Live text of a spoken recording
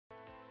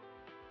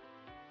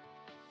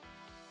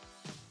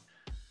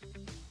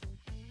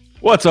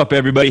What's up,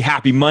 everybody?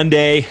 Happy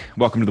Monday.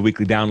 Welcome to the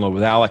weekly download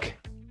with Alec.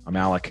 I'm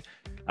Alec.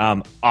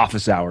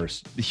 Office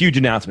hours, the huge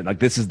announcement.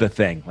 This is the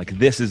thing.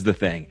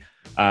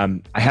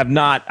 I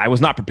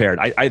was not prepared.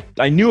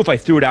 I knew if I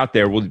threw it out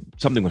there,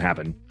 something would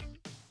happen.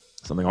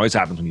 Something always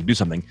happens when you do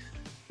something.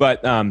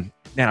 But man,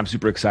 I'm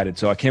super excited.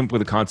 So I came up with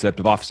the concept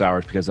of office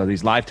hours because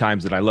these live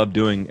times that I love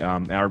doing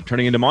are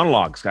turning into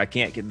monologues. I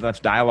can't get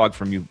enough dialogue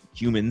from you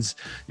humans.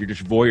 You're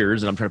just voyeurs,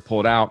 and I'm trying to pull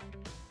it out.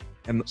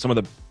 And some of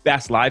the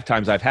best live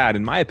times I've had,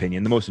 in my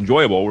opinion, the most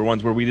enjoyable were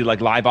ones where we did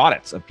live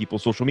audits of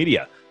people's social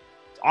media.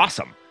 It's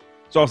awesome.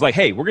 So I was like,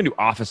 hey, we're going to do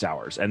office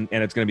hours. And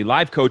it's going to be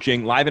live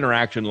coaching, live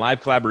interaction,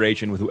 live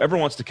collaboration with whoever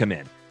wants to come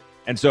in.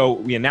 And so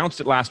we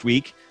announced it last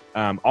week.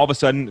 All of a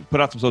sudden,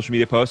 put out some social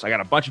media posts. I got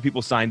a bunch of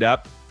people signed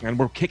up, and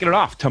we're kicking it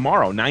off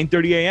tomorrow,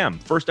 9:30 a.m.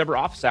 First ever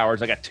office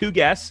hours. I got 2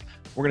 guests.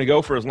 We're going to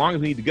go for as long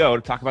as we need to go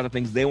to talk about the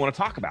things they want to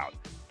talk about.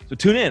 So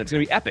tune in. It's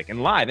going to be epic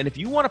and live. And if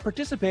you want to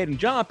participate and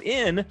jump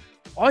in,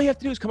 all you have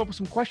to do is come up with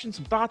some questions,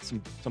 some thoughts,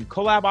 some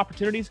collab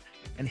opportunities,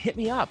 and hit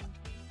me up.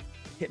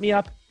 Hit me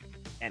up,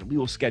 and we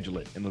will schedule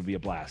it, and it'll be a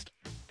blast.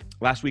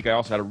 Last week, I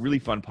also had a really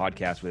fun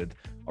podcast with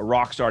a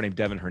rock star named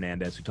Devin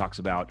Hernandez, who talks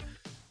about,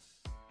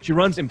 she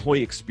runs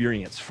employee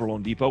experience for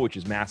Loan Depot, which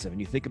is massive. And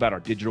you think about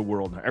our digital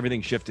world and how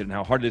everything shifted and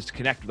how hard it is to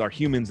connect with our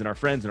humans and our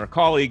friends and our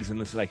colleagues. And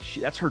it's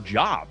that's her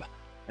job.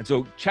 And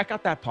so check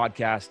out that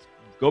podcast.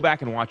 Go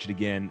back and watch it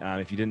again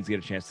if you didn't get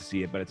a chance to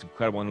see it, but it's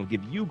incredible. And it'll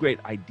give you great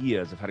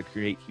ideas of how to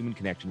create human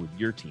connection with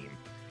your team.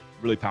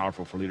 Really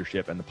powerful for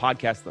leadership. And the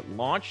podcast that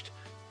launched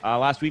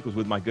last week was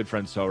with my good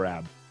friend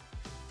Sorab.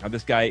 Now,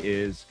 this guy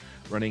is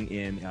running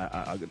in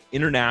an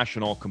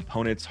international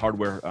components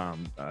hardware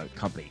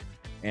company.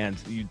 And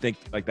you'd think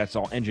that's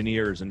all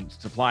engineers and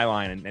supply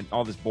line and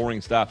all this boring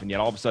stuff. And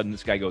yet all of a sudden,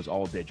 this guy goes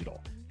all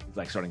digital.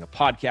 He's starting a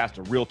podcast,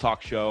 a real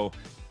talk show,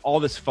 all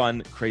this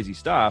fun, crazy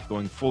stuff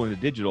going full into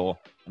digital,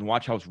 and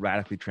watch how it's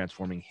radically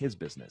transforming his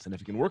business. And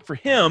if it can work for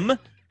him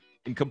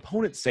in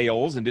component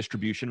sales and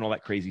distribution and all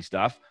that crazy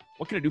stuff,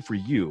 what can it do for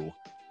you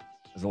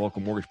as a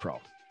local mortgage pro?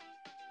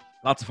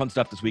 Lots of fun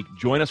stuff this week.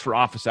 Join us for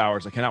office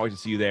hours. I cannot wait to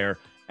see you there.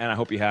 And I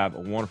hope you have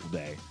a wonderful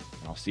day.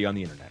 And I'll see you on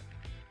the internet.